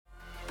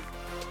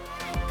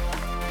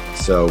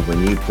So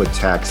when you put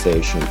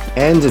taxation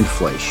and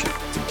inflation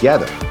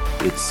together,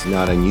 it's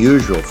not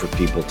unusual for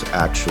people to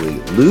actually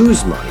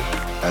lose money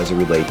as it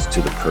relates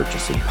to the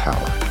purchasing power.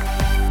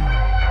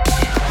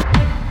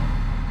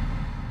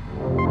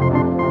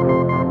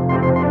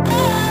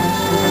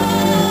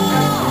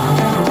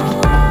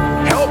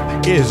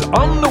 Help is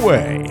on the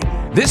way.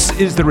 This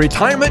is the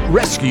Retirement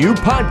Rescue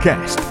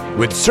Podcast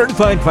with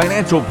certified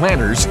financial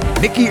planners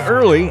Nikki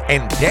Early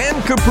and Dan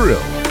Caprill.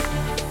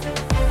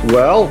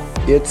 Well,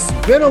 it's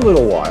been a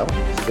little while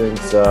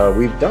since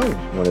we've done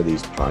one of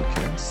these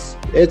podcasts.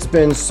 It's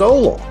been so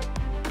long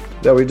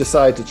that we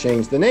decided to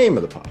change the name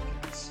of the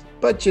podcast.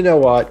 But you know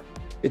what?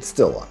 It's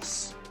still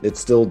us. It's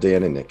still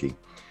Dan and Nikki.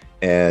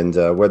 And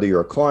whether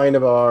you're a client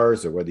of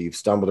ours or whether you've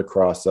stumbled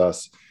across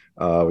us,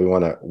 we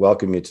want to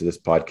welcome you to this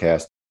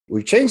podcast.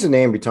 We've changed the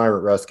name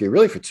Retirement Rescue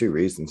really for two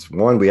reasons.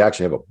 One, we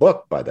actually have a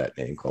book by that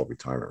name called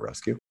Retirement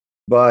Rescue.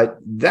 But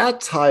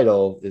that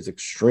title is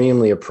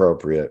extremely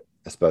appropriate,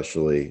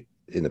 especially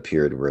in the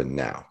period we're in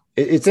now.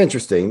 It's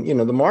interesting. You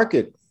know, the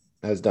market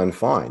has done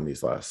fine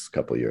these last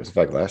couple of years. In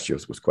fact, last year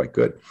was quite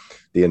good.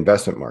 The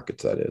investment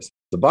markets, that is.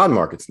 The bond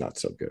market's not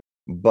so good.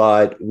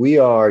 But we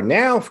are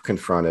now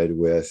confronted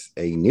with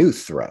a new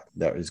threat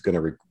that is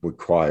going to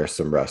require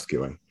some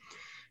rescuing,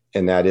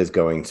 and that is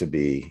going to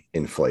be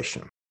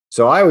inflation.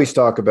 So I always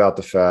talk about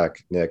the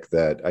fact, Nick,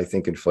 that I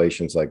think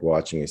inflation's like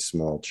watching a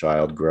small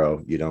child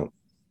grow. You don't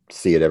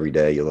see it every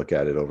day. You look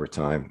at it over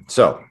time.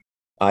 So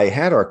I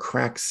had our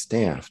crack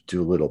staff do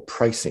a little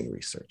pricing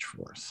research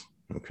for us.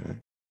 Okay.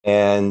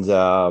 And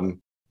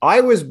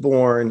I was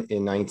born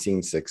in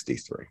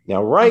 1963.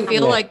 Now, I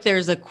feel like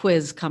there's a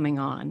quiz coming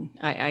on.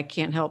 I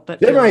can't help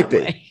but there might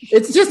be.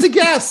 It's just a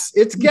guess.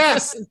 It's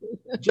guess.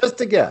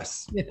 Just a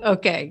guess.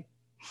 Okay.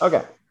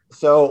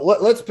 So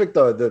let's pick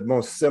the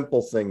most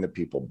simple thing that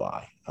people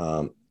buy,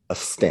 a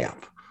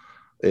stamp.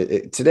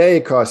 Today,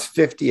 it costs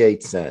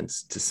 58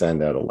 cents to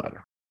send out a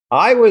letter.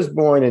 I was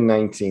born in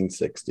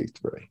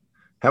 1963.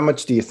 How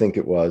much do you think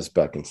it was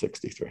back in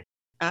 63?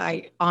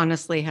 I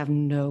honestly have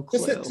no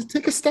clue. Just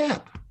take a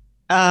stab.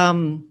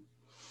 10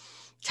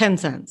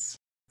 cents.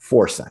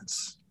 4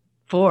 cents.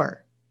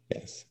 4.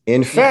 Yes.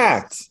 In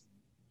fact,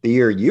 the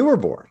year you were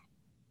born,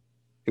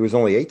 it was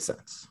only 8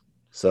 cents.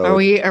 So are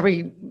we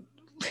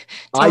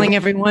telling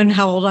everyone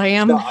how old I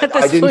am? No,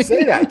 I didn't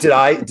say that. Did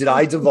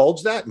I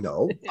divulge that?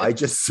 No, I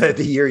just said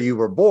the year you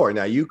were born.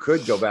 Now you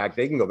could go back.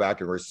 They can go back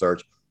and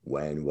research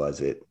when was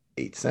it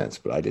 8 cents,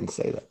 but I didn't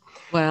say that.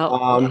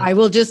 Well, I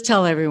will just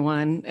tell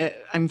everyone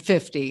I'm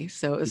 50.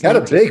 So it was had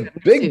a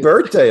big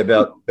birthday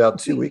about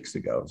 2 weeks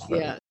ago. So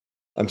yeah.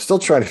 I'm still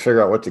trying to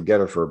figure out what to get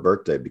her for her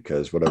birthday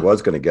because what I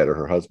was going to get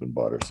her husband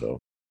bought her. So,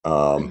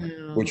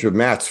 which would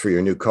match for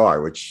your new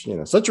car, which, you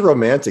know, such a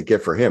romantic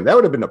gift for him. That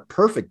would have been a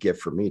perfect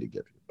gift for me to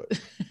give you. But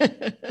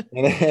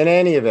in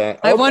any event,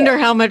 I wonder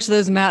how much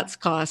those mats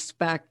cost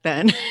back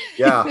then.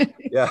 yeah,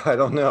 I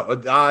don't know.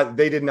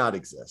 They did not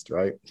exist,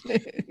 right?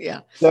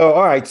 Yeah. So,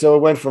 all right. So it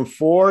went from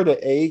 4 to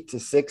 8 to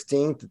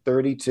 16 to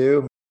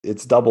 32.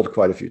 It's doubled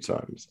quite a few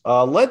times.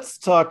 Let's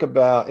talk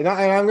about, and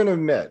I'm going to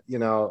admit, you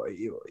know,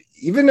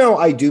 even though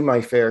I do my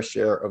fair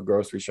share of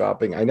grocery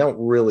shopping, I don't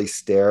really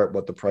stare at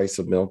what the price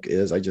of milk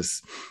is.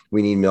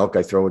 We need milk.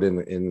 I throw it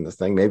in the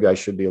thing. Maybe I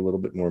should be a little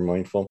bit more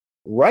mindful.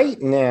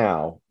 Right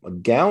now, a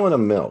gallon of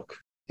milk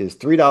is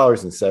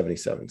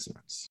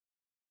 $3.77.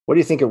 What do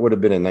you think it would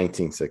have been in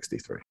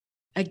 1963?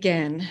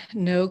 Again,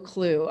 no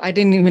clue. I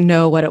didn't even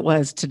know what it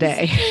was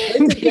today.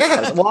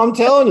 Yes, well, I'm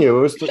telling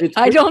you,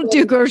 I don't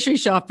do grocery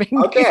shopping.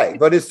 Okay,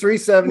 but it's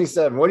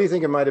 $3.77. What do you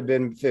think it might have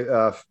been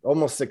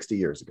almost 60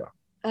 years ago?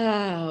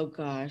 Oh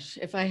gosh,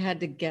 if I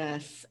had to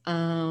guess,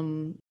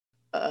 $1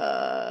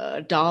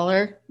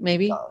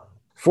 maybe.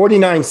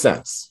 49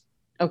 cents.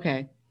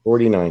 Okay.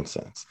 49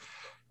 cents.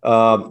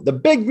 The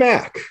Big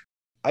Mac.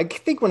 I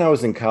think when I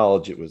was in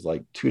college, it was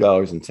like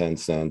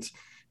 $2.10.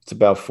 It's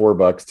about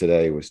 $4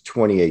 today. It was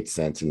 28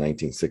 cents in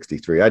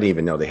 1963. I didn't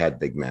even know they had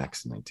Big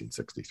Macs in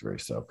 1963.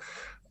 So,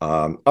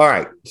 all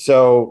right.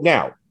 So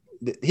now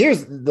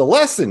here's the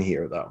lesson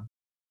here, though,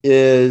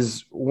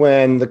 is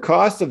when the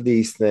cost of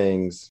these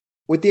things,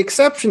 with the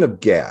exception of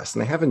gas,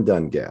 and I haven't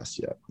done gas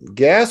yet.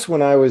 Gas,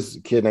 when I was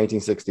a kid,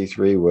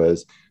 1963,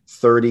 was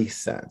 30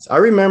 cents. I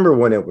remember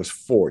when it was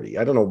 40.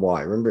 I don't know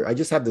why. I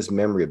just have this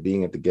memory of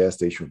being at the gas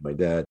station with my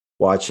dad,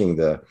 watching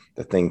the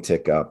thing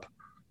tick up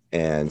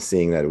and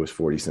seeing that it was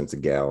 40 cents a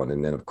gallon.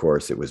 And then, of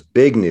course, it was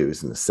big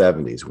news in the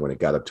 70s when it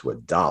got up to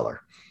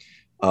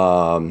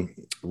 $1.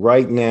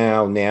 Right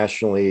now,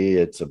 nationally,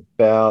 it's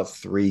about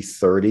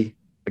 $3.30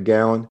 a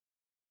gallon.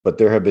 But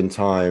there have been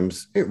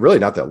times, really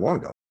not that long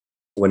ago,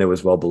 when it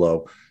was well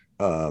below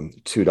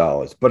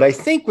 $2. But I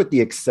think with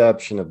the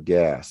exception of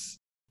gas,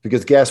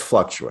 because gas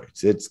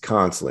fluctuates, it's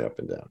constantly up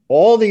and down.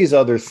 All these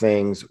other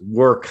things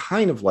were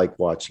kind of like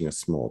watching a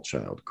small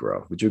child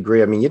grow. Would you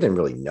agree? I mean, you didn't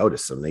really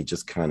notice them. They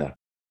just kind of,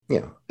 you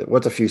know,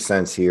 what's a few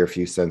cents here, a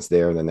few cents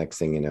there. And the next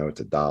thing you know,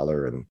 it's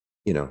 $1. And,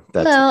 you know,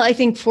 that's. Well, I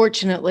think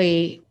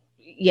fortunately,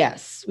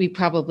 yes, we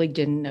probably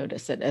didn't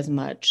notice it as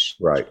much.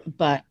 Right.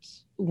 But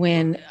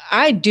when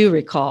I do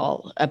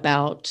recall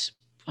about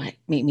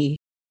maybe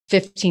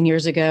 15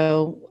 years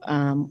ago,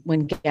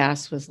 when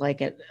gas was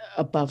like at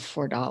above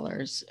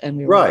 $4 and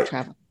we were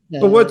traveling.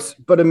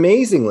 But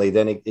amazingly,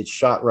 then it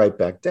shot right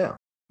back down.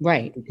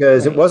 Right.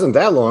 Because it wasn't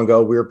that long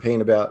ago, we were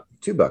paying about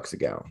 $2 a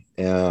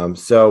gallon.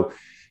 So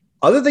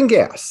other than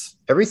gas,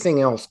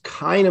 everything else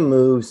kind of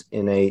moves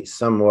in a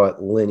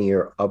somewhat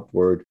linear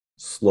upward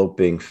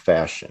sloping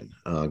fashion.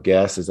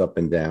 Gas is up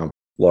and down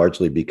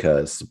largely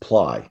because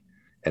supply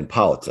and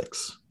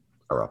politics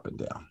are up and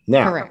down.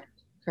 Now,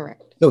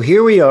 correct. So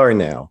here we are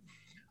now.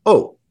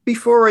 Oh,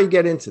 before I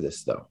get into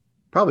this, though,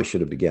 probably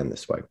should have begun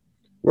this way.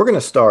 We're going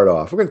to start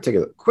off. We're going to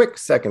take a quick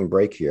second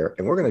break here,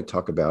 and we're going to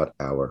talk about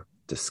our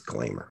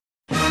disclaimer.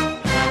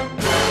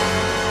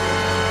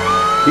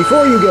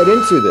 Before you get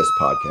into this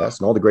podcast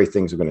and all the great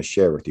things we're going to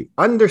share with you,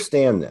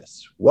 understand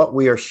this. What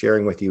we are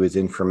sharing with you is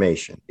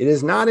information. It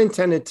is not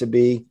intended to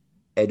be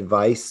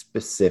advice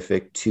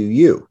specific to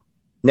you.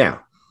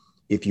 Now,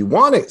 if you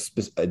want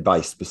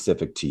advice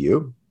specific to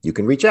you, you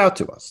can reach out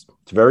to us.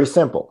 It's very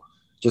simple.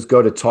 Just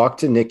go to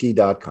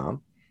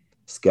talktonikki.com,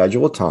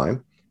 schedule a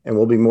time, and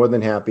we'll be more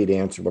than happy to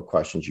answer what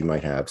questions you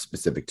might have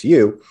specific to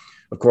you.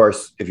 Of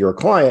course, if you're a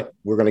client,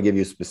 we're going to give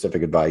you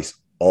specific advice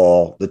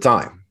all the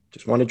time.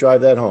 Just want to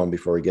drive that home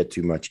before we get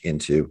too much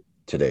into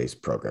today's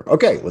program.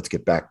 Okay, let's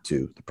get back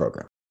to the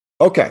program.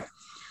 Okay,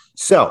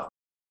 so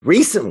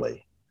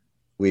recently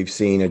we've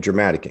seen a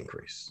dramatic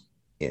increase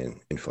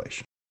in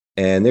inflation.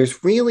 And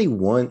there's really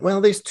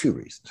there's two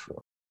reasons for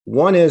it.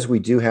 One is we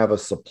do have a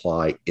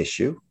supply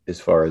issue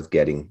as far as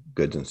getting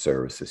goods and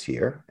services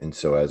here. And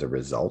so as a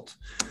result,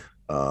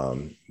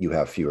 you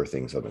have fewer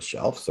things on the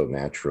shelf. So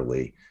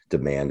naturally,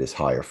 demand is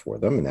higher for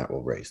them, and that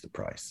will raise the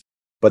price.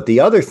 But the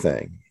other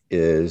thing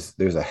is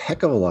there's a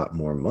heck of a lot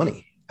more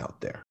money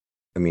out there.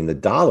 I mean, the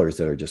dollars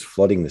that are just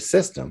flooding the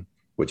system,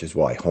 which is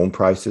why home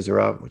prices are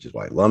up, which is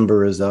why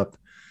lumber is up.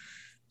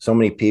 So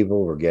many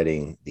people were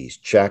getting these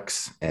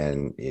checks,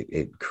 and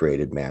it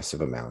created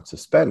massive amounts of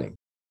spending.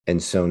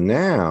 And so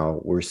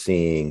now we're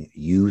seeing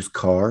used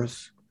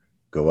cars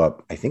go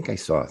up. I think I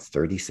saw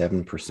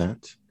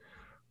 37%.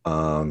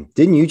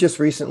 Didn't you just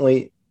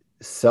recently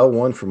sell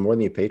one for more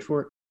than you paid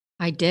for it?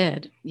 I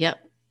did. Yep.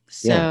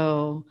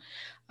 So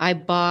I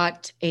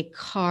bought a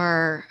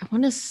car, I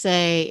want to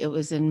say it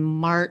was in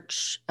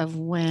March of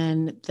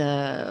when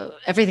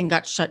everything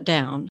got shut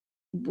down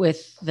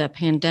with the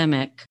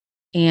pandemic.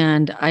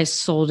 And I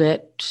sold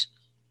it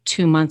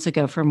 2 months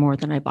ago for more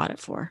than I bought it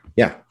for.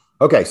 Yeah.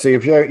 Okay. So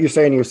if you're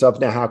saying to yourself,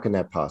 now, how can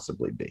that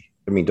possibly be?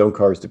 I mean, don't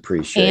cars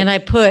depreciate? And I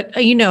put,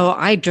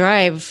 I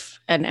drive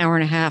an hour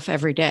and a half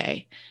every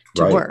day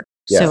to work.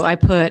 Yes. So I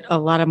put a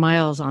lot of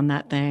miles on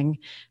that thing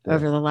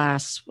over the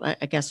last,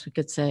 I guess we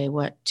could say,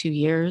 2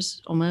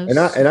 years almost.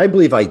 And I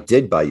believe I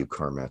did buy you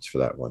car mats for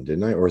that one,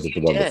 didn't I? Or is it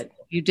the one before?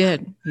 You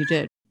did.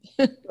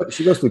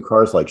 She goes through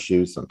cars like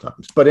shoes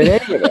sometimes. But in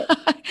any event.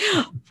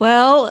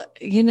 Well,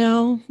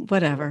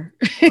 whatever.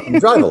 You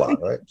drive a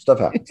lot, right? Stuff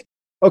happens.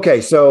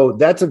 Okay, so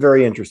that's a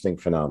very interesting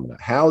phenomenon.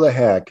 How the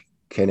heck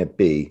can it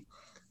be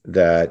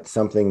that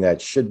something that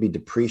should be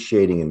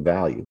depreciating in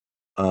value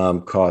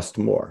cost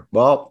more?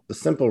 Well, the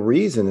simple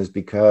reason is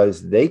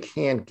because they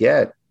can't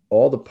get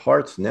all the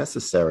parts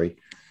necessary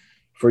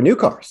for new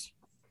cars.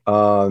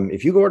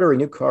 If you order a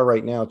new car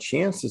right now,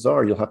 chances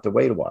are you'll have to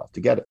wait a while to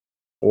get it.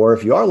 Or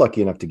if you are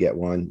lucky enough to get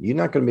one, you're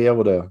not going to be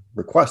able to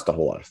request a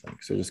whole lot of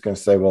things. They're just going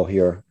to say, well,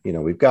 here,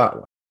 we've got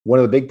one. One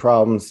of the big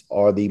problems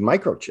are the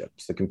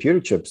microchips, the computer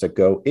chips that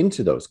go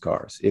into those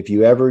cars. If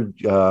you ever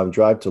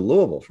drive to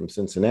Louisville from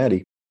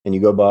Cincinnati and you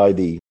go by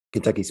the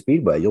Kentucky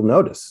Speedway, you'll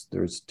notice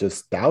there's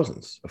just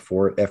thousands of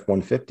Ford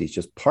F-150s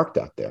just parked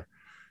out there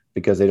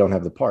because they don't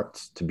have the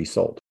parts to be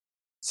sold.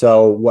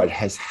 So what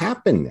has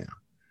happened now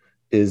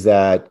is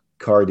that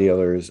car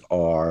dealers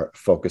are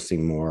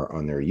focusing more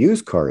on their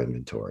used car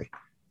inventory,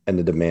 and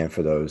the demand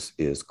for those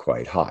is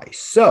quite high.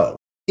 So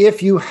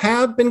if you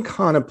have been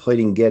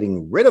contemplating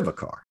getting rid of a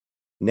car,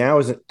 now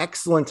is an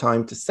excellent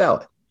time to sell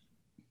it.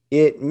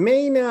 It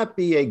may not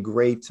be a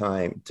great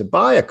time to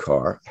buy a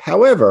car.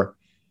 However,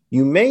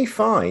 you may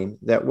find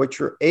that what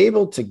you're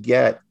able to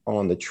get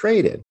on the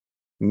trade-in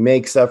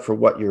makes up for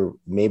what you're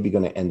maybe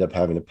going to end up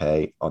having to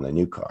pay on the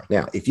new car.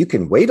 Now, if you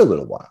can wait a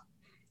little while,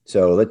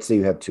 so let's say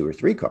you have 2 or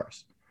 3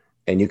 cars,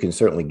 and you can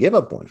certainly give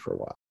up one for a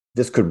while,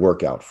 this could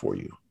work out for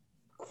you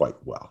quite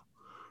well.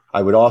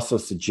 I would also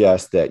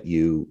suggest that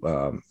you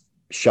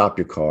shop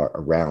your car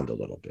around a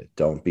little bit.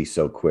 Don't be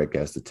so quick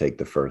as to take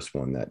the first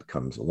one that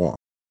comes along.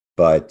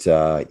 But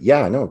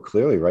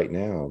clearly right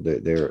now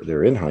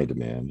they're in high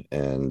demand.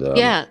 And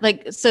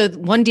so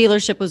one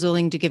dealership was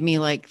willing to give me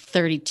like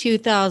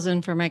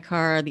 $32,000 for my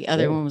car. The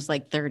other one was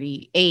like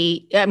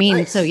 $38,000. I mean,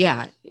 nice. So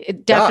yeah,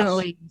 it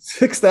definitely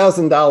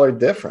 $6,000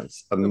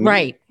 difference.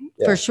 Right.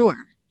 Yeah. For sure.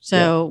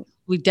 So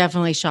we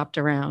definitely shopped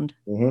around.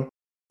 Mm-hmm.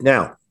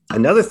 Now,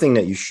 another thing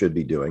that you should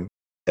be doing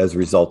as a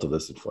result of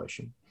this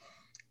inflation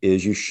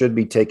is you should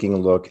be taking a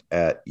look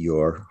at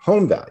your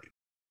home value.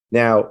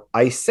 Now,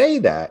 I say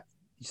that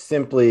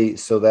simply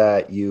so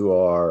that you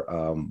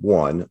are,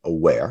 one,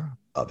 aware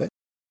of it,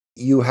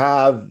 you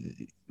have,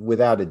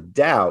 without a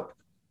doubt,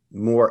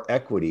 more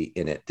equity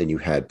in it than you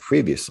had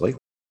previously.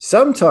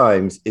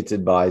 Sometimes it's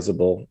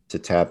advisable to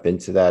tap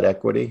into that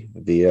equity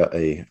via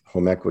a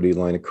home equity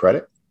line of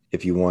credit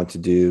if you want to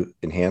do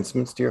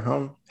enhancements to your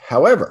home.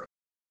 However,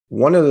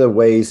 one of the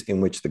ways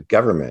in which the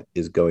government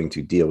is going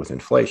to deal with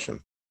inflation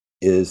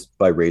is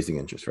by raising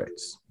interest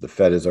rates. The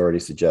Fed has already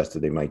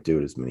suggested they might do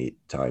it as many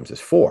times as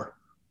 4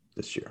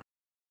 this year.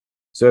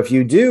 So if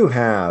you do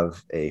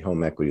have a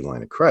home equity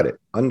line of credit,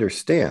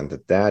 understand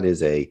that that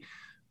is a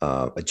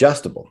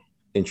adjustable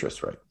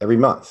interest rate. Every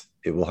month,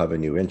 it will have a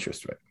new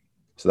interest rate.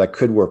 So that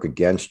could work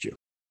against you.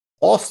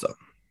 Also,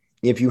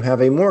 if you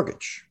have a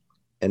mortgage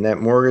and that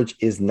mortgage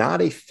is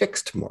not a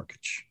fixed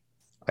mortgage,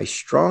 we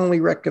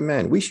strongly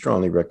recommend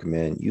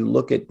you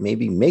look at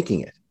maybe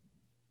making it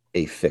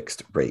a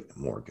fixed rate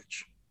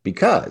mortgage,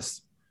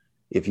 because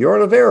if you're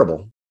on a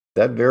variable,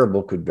 that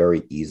variable could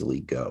very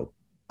easily go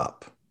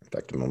up. In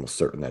fact, I'm almost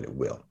certain that it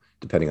will,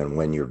 depending on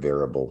when your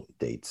variable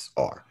dates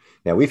are.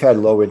 Now, we've had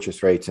low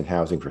interest rates in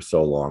housing for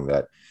so long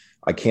that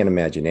I can't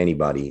imagine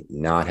anybody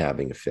not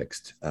having a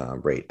fixed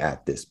rate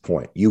at this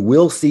point. You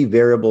will see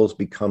variables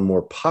become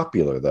more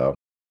popular, though,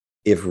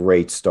 if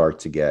rates start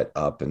to get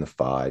up in the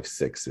 5s,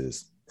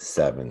 6s,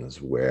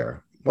 7s,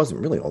 where it wasn't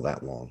really all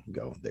that long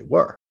ago they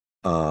were.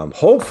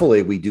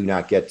 Hopefully, we do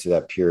not get to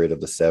that period of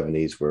the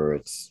 70s where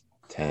it's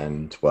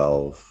 10,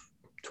 12,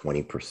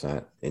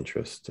 20%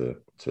 interest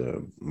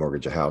to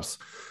mortgage a house.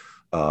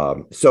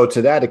 So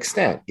to that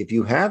extent, if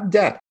you have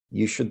debt,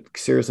 you should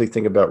seriously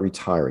think about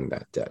retiring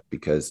that debt,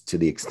 because to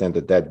the extent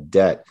that that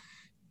debt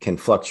can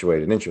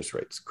fluctuate in interest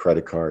rates,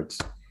 credit cards,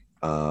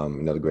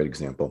 another great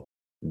example,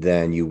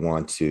 then you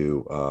want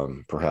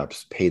to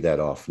perhaps pay that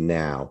off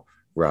now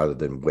rather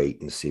than wait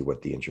and see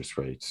what the interest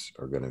rates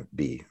are going to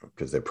be,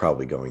 because they're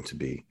probably going to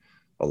be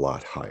a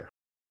lot higher.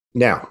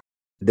 Now,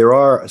 there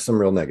are some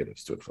real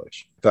negatives to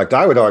inflation. In fact,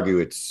 I would argue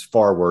it's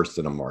far worse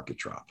than a market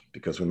drop,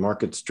 because when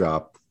markets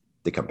drop,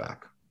 they come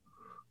back.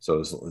 So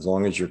as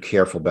long as you're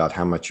careful about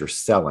how much you're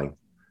selling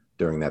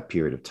during that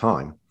period of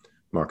time,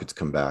 markets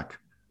come back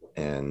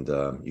and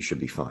you should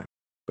be fine.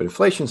 But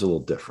inflation is a little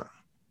different,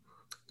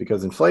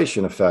 because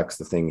inflation affects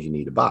the things you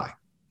need to buy.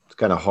 It's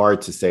kind of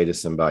hard to say to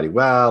somebody,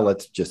 well,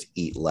 let's just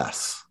eat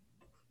less,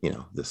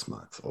 this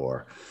month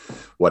or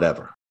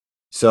whatever.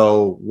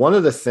 So one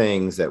of the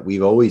things that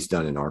we've always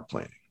done in our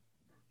planning,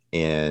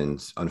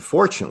 and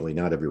unfortunately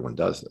not everyone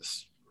does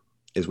this,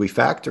 is we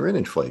factor in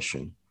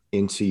inflation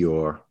into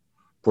your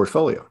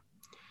portfolio.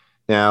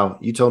 Now,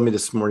 you told me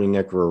this morning,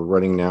 Nick, we're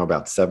running now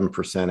about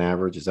 7%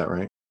 average. Is that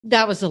right?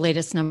 That was the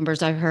latest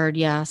numbers I've heard.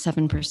 Yeah,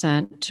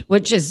 7%,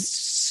 which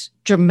is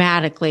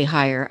dramatically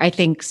higher. I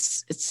think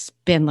it's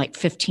been like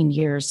 15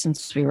 years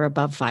since we were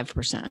above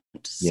 5%.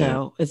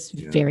 So it's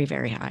very,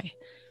 very high.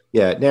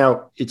 Yeah.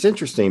 Now, it's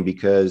interesting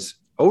because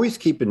always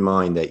keep in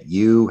mind that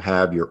you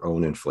have your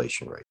own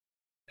inflation rate,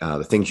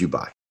 the things you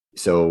buy.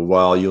 So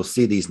while you'll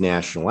see these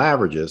national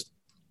averages,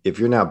 if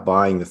you're not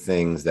buying the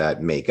things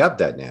that make up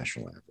that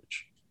national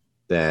average,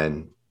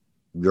 then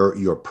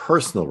your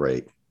personal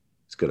rate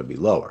is going to be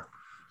lower.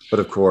 But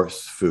of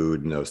course,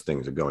 food and those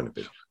things are going to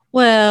be.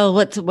 Well,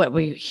 what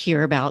we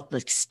hear about,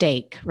 like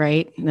steak,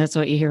 right? And that's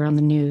what you hear on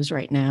the news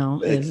right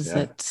now, is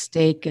that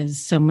steak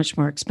is so much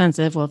more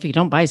expensive. Well, if you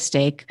don't buy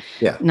steak,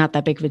 not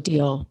that big of a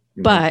deal.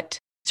 Mm-hmm. But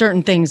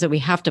certain things that we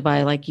have to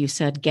buy, like you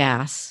said,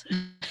 gas,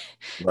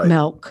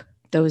 milk,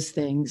 those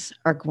things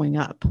are going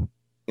up.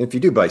 If you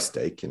do buy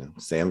steak,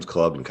 Sam's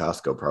Club and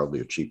Costco probably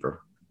are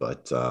cheaper,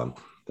 but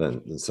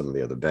than some of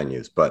the other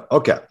venues. But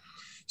okay,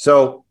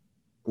 so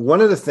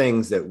one of the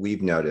things that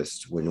we've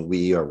noticed when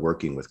we are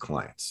working with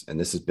clients, and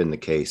this has been the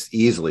case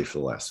easily for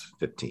the last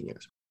 15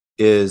 years,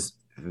 is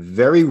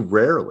very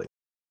rarely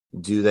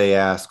do they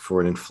ask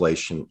for an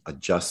inflation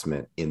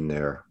adjustment in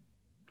their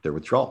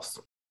withdrawals.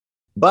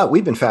 But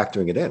we've been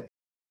factoring it in.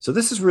 So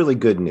this is really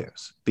good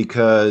news,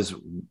 because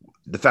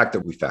the fact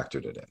that we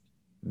factored it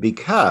in,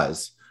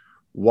 because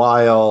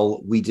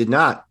while we did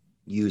not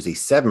use a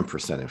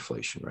 7%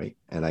 inflation rate,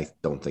 and I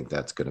don't think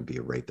that's going to be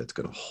a rate that's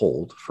going to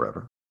hold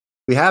forever,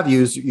 we have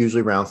used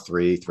usually around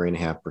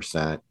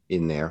 3.5%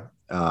 in there,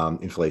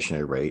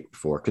 inflationary rate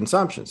for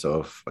consumption.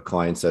 So if a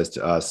client says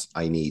to us,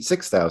 I need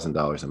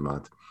 $6,000 a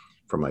month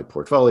for my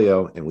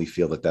portfolio, and we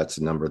feel that that's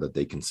a number that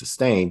they can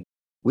sustain,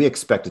 we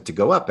expect it to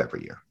go up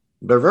every year.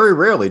 But very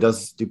rarely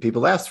do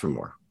people ask for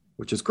more,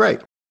 which is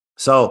great.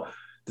 So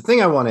the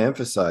thing I want to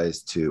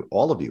emphasize to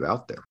all of you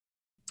out there,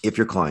 if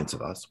you're clients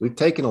of us, we've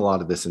taken a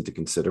lot of this into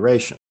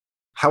consideration.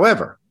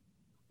 However,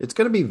 it's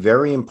going to be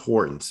very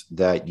important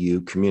that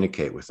you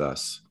communicate with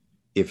us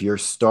if you're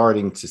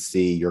starting to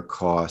see your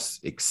costs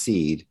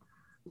exceed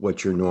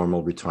what your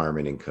normal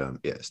retirement income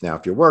is. Now,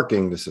 if you're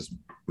working, this is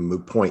a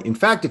moot point. In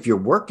fact, if you're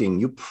working,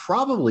 you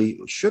probably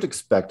should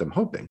expect, I'm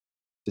hoping,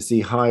 to see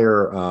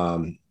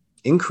higher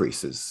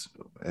increases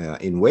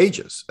in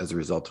wages as a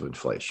result of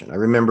inflation. I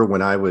remember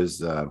when I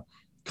was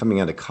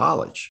coming out of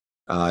college,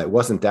 it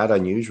wasn't that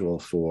unusual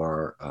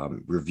for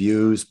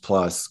reviews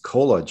plus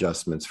COLA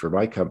adjustments for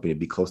my company to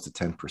be close to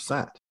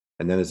 10%.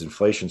 And then as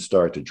inflation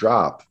started to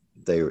drop,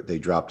 they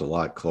dropped a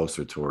lot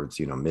closer towards,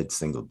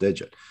 mid-single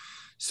digit.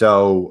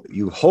 So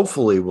you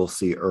hopefully will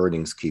see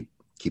earnings keep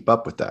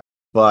up with that.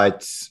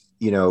 But,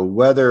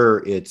 whether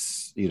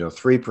it's,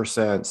 3%,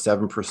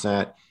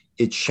 7%,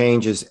 it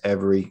changes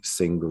every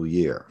single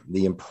year.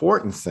 The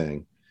important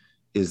thing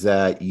is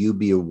that you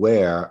be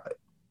aware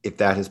if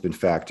that has been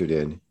factored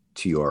in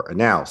to your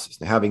analysis.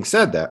 Now, having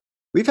said that,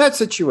 we've had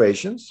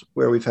situations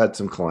where we've had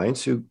some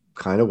clients who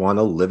kind of want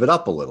to live it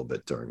up a little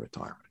bit during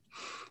retirement.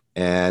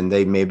 And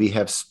they maybe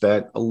have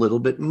spent a little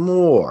bit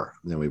more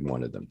than we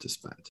wanted them to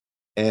spend.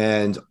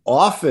 And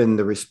often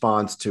the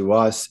response to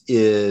us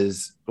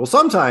is, well,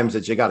 sometimes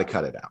it's you got to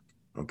cut it out.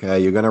 Okay.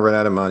 You're going to run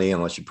out of money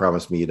unless you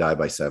promise me you die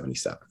by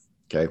 77.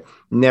 Okay.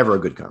 Never a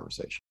good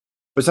conversation.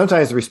 But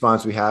sometimes the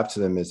response we have to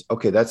them is,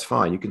 okay, that's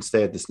fine. You can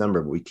stay at this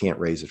number, but we can't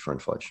raise it for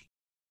inflation.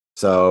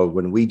 So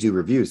when we do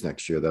reviews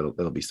next year,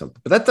 that'll be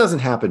something. But that doesn't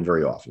happen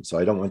very often. So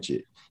I don't want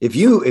you, if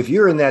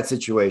you're in that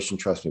situation,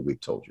 trust me,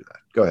 we've told you that.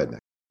 Go ahead, Nick.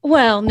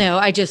 Well,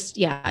 no,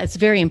 it's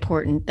very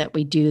important that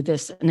we do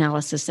this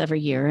analysis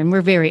every year. And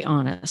we're very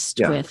honest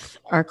with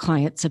our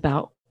clients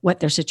about what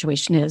their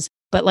situation is.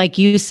 But like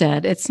you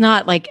said, it's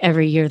not like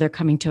every year they're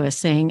coming to us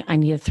saying, I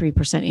need a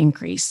 3%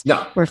 increase.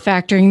 No. We're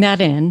factoring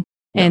that in.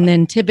 And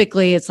then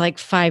typically it's like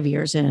 5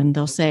 years in,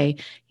 they'll say,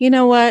 you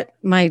know what,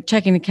 my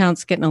checking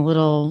account's getting a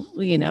little,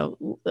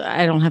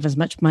 I don't have as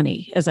much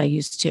money as I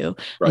used to.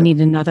 Right. I need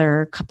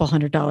another couple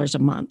 $100 a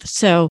month.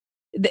 So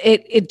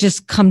it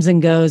just comes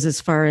and goes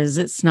as far as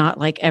it's not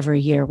like every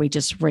year we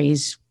just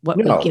raise what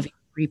we give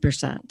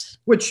 3%.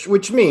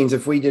 Which means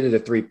if we did it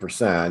at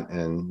 3%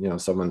 and,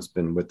 someone's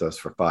been with us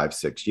for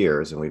 5-6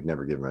 years and we've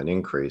never given an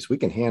increase, we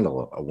can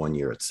handle a 1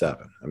 year at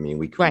 7. I mean,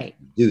 we can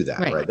do that,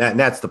 right? And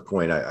that's the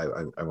point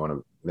I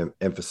want to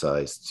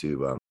emphasize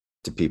to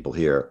people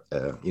here,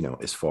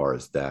 as far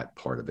as that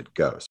part of it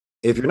goes.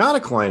 If you're not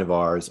a client of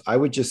ours, I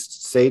would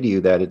just say to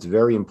you that it's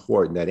very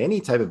important that any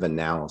type of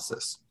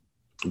analysis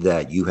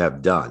that you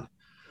have done,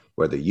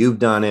 whether you've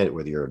done it,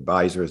 whether your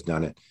advisor has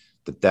done it,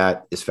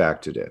 that is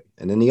factored in.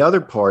 And then the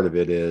other part of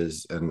it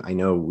is, and I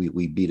know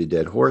we beat a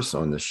dead horse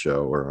on this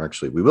show, or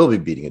actually we will be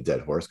beating a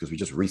dead horse because we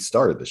just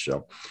restarted the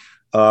show,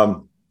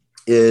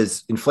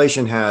 is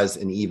inflation has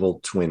an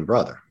evil twin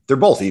brother. They're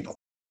both evil.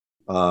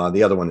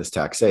 The other one is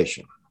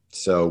taxation.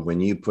 So when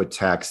you put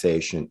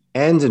taxation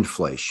and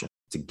inflation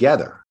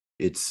together,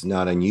 it's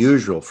not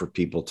unusual for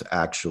people to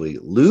actually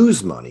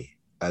lose money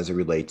as it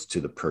relates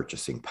to the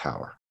purchasing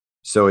power.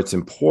 So it's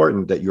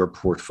important that your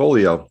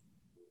portfolio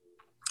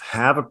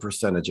have a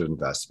percentage of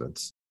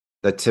investments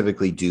that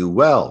typically do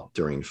well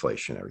during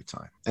inflationary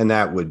time. And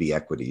that would be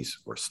equities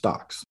or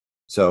stocks.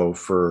 So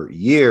for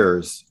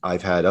years,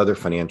 I've had other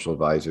financial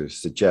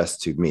advisors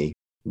suggest to me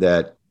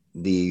that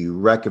the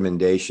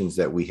recommendations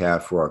that we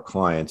have for our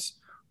clients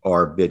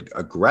are a bit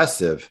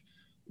aggressive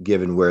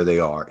given where they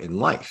are in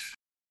life.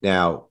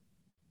 Now,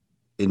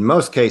 in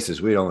most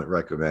cases, we only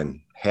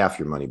recommend half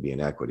your money be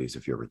in equities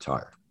if you're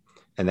retired.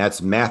 And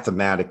that's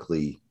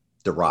mathematically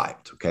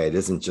derived. Okay. It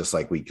isn't just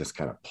like we just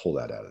kind of pull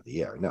that out of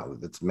the air. No,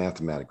 it's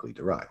mathematically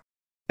derived.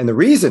 And the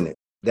reason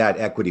that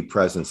equity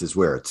presence is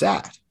where it's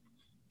at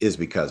is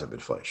because of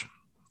inflation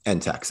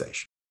and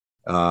taxation.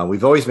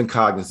 We've always been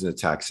cognizant of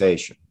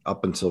taxation.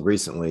 Up until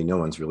recently, no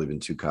one's really been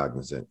too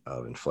cognizant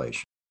of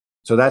inflation.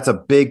 So that's a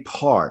big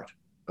part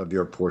of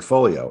your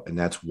portfolio. And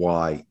that's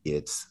why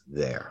it's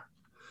there.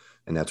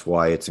 And that's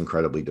why it's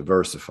incredibly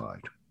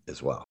diversified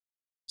as well.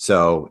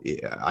 So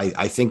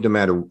I think no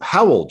matter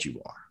how old you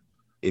are,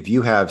 if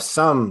you have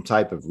some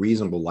type of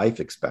reasonable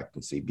life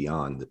expectancy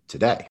beyond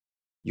today,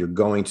 you're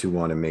going to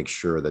want to make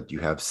sure that you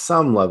have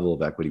some level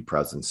of equity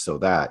presence so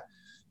that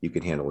you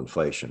can handle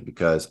inflation,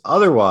 because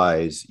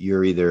otherwise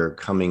you're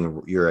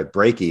at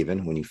break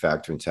even when you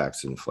factor in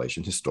tax and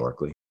inflation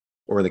historically,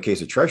 or in the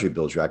case of treasury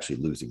bills, you're actually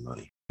losing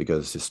money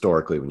because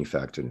historically when you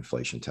factor in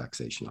inflation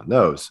taxation on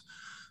those,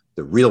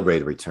 the real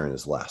rate of return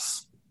is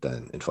less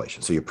than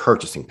inflation. So your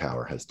purchasing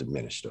power has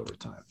diminished over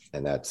time,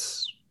 and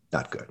that's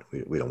not good.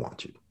 We don't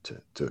want you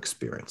to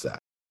experience that.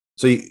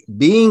 So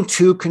being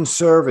too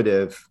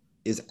conservative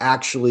is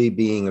actually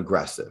being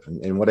aggressive.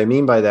 And what I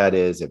mean by that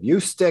is if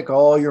you stick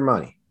all your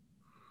money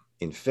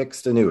in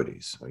fixed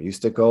annuities, or you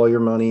stick all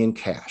your money in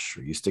cash,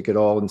 or you stick it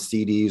all in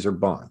CDs or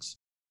bonds,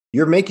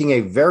 you're making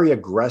a very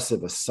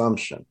aggressive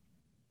assumption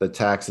that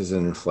taxes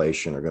and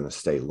inflation are going to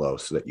stay low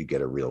so that you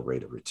get a real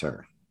rate of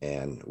return.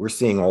 And we're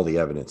seeing all the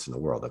evidence in the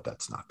world that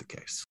that's not the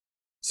case.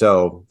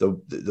 So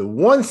the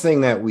one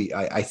thing that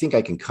I think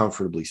I can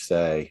comfortably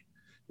say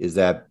is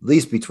that at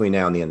least between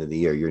now and the end of the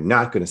year, you're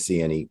not going to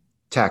see any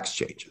tax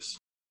changes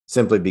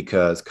simply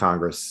because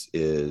Congress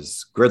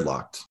is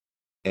gridlocked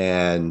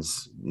and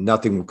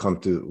nothing will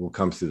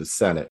come through the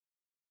Senate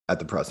at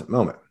the present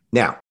moment.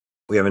 Now,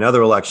 we have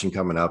another election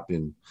coming up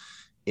in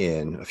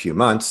a few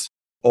months.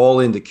 All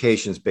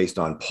indications based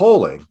on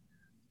polling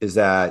is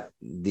that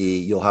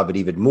you'll have an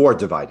even more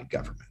divided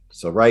government.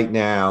 So right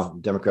now,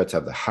 Democrats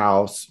have the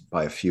House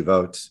by a few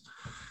votes.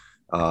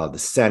 The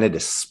Senate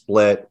is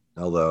split,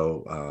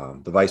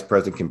 although the vice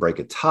president can break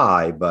a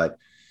tie. But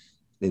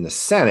in the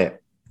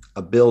Senate,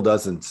 a bill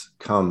doesn't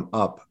come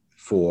up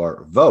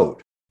for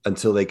vote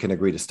until they can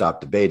agree to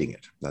stop debating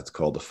it. That's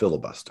called a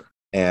filibuster.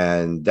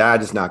 And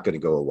that is not going to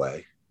go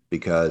away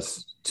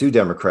because two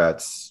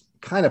Democrats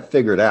kind of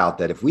figured out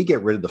that if we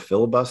get rid of the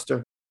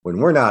filibuster, when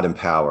we're not in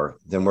power,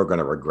 then we're going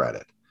to regret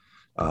it.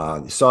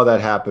 You saw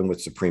that happen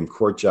with Supreme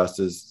Court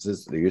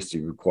justices. They used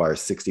to require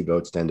 60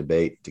 votes to end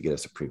debate to get a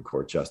Supreme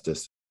Court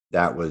justice.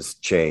 That was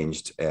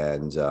changed.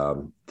 And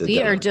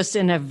we are just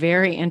in a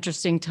very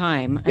interesting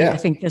time. Yeah. I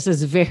think this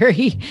is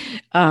very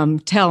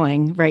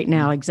telling right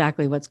now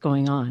exactly what's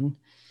going on.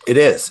 It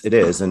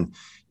is. And,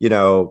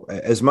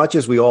 as much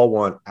as we all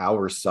want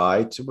our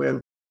side to win,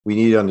 we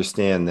need to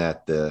understand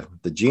that the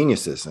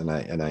geniuses, and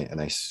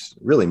I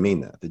really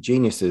mean that, the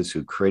geniuses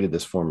who created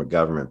this form of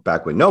government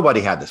back when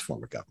nobody had this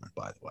form of government,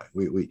 by the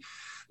way,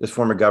 this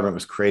form of government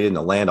was created in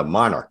the land of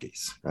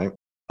monarchies, right?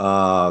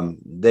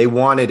 They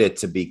wanted it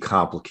to be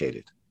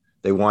complicated.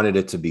 They wanted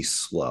it to be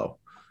slow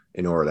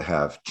in order to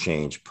have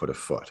change put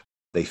afoot.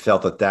 They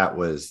felt that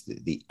was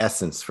the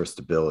essence for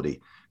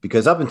stability,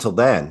 because up until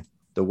then,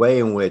 the way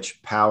in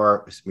which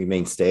power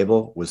remained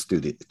stable was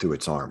through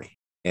its army.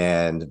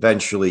 And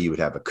eventually you would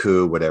have a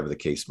coup, whatever the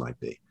case might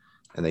be.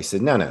 And they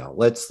said, no,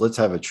 let's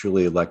have a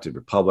truly elected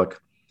republic,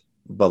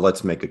 but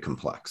let's make it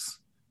complex.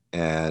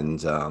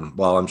 And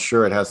while I'm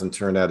sure it hasn't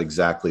turned out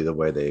exactly the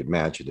way they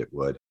imagined it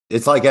would,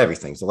 it's like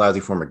everything. It's a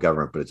lousy form of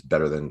government, but it's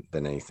better than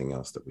anything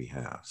else that we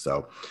have.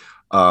 So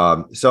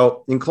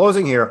in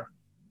closing here,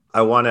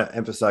 I want to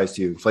emphasize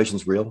to you,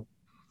 inflation's real.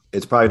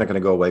 It's probably not going to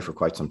go away for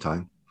quite some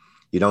time.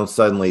 You don't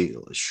suddenly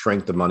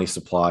shrink the money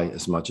supply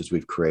as much as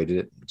we've created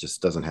it. It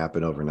just doesn't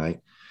happen overnight.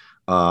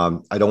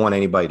 I don't want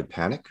anybody to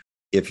panic.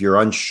 If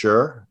you're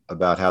unsure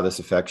about how this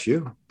affects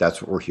you,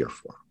 that's what we're here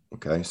for.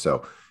 Okay.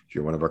 So if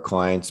you're one of our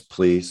clients,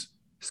 please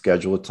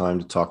schedule a time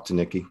to talk to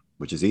Nikki,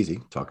 which is easy.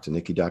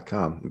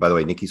 TalkToNikki.com. And by the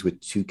way, Nikki's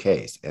with 2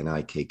 Ks,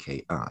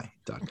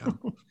 NIKKI.com.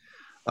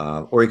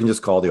 Or you can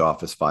just call the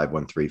office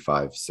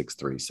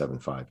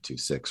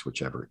 513-563-7526,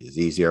 whichever is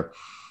easier.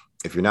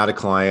 If you're not a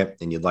client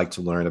and you'd like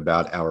to learn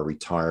about our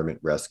retirement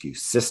rescue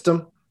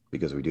system,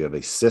 because we do have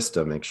a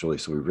system, actually,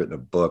 so we've written a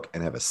book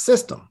and have a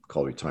system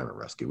called Retirement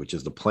Rescue, which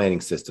is the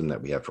planning system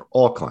that we have for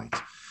all clients.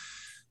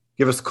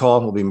 Give us a call.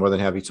 We'll be more than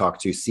happy to talk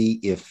to you. See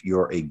if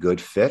you're a good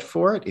fit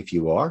for it. If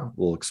you are,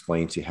 we'll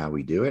explain to you how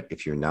we do it.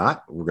 If you're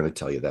not, we're going to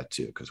tell you that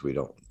too, because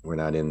we're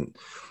not in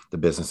the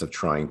business of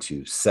trying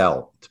to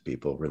sell to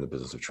people. We're in the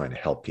business of trying to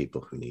help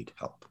people who need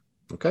help.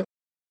 Okay.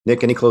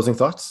 Nick, any closing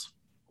thoughts?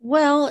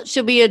 Well,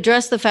 should we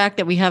address the fact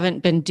that we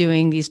haven't been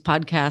doing these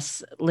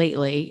podcasts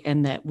lately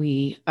and that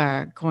we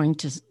are going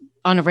to,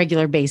 on a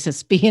regular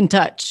basis, be in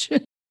touch?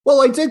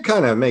 Well, I did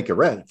kind of make a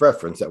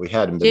reference that we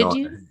hadn't been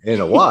on in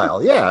a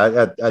while.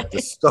 Yeah, at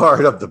the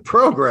start of the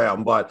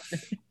program. But,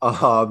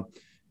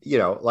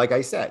 like I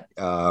said,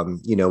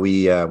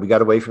 we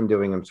got away from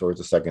doing them towards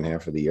the second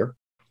half of the year,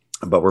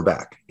 but we're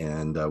back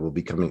and we'll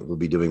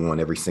be doing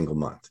one every single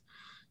month.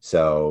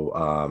 So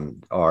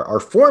our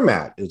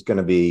format is going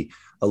to be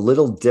a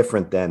little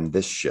different than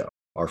this show.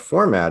 Our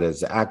format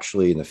is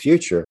actually in the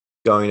future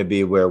going to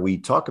be where we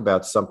talk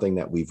about something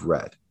that we've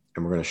read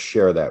and we're going to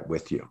share that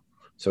with you.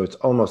 So it's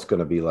almost going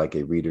to be like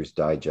a Reader's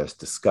Digest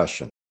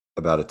discussion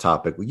about a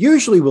topic.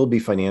 Usually will be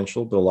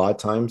financial, but a lot of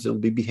times it'll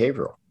be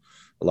behavioral.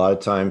 A lot of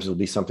times it'll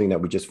be something that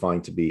we just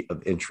find to be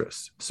of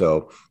interest.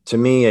 So to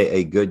me,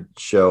 a good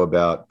show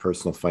about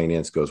personal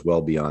finance goes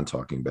well beyond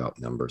talking about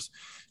numbers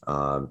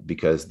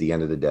because at the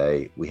end of the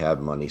day, we have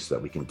money so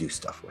that we can do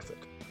stuff with it.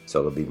 So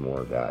there'll be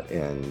more of that.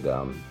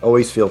 And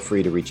always feel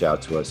free to reach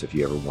out to us if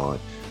you ever want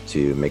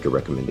to make a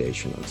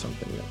recommendation on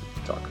something that we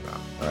can talk about.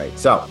 All right.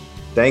 So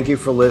thank you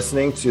for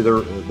listening to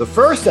the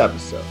first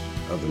episode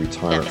of the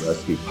Retirement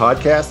Rescue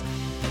podcast.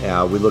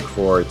 We look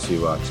forward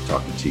to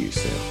talking to you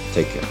soon.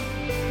 Take care.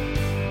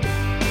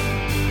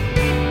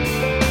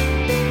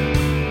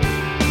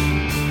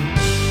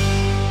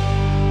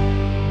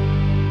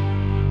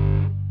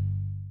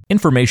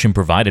 Information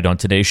provided on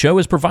today's show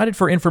is provided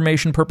for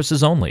information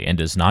purposes only and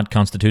does not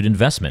constitute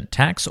investment,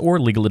 tax, or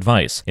legal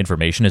advice.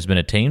 Information has been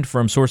obtained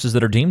from sources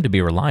that are deemed to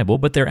be reliable,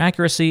 but their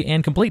accuracy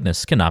and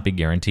completeness cannot be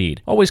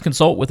guaranteed. Always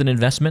consult with an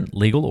investment,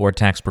 legal, or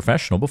tax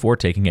professional before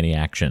taking any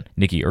action.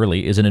 Nikki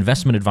Early is an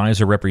investment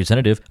advisor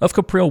representative of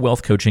Capril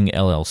Wealth Coaching,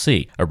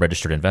 LLC, a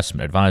registered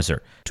investment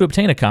advisor. To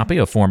obtain a copy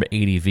of Form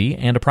ADV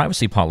and a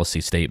privacy policy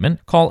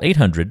statement, call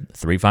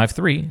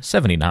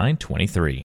 800-353-7923.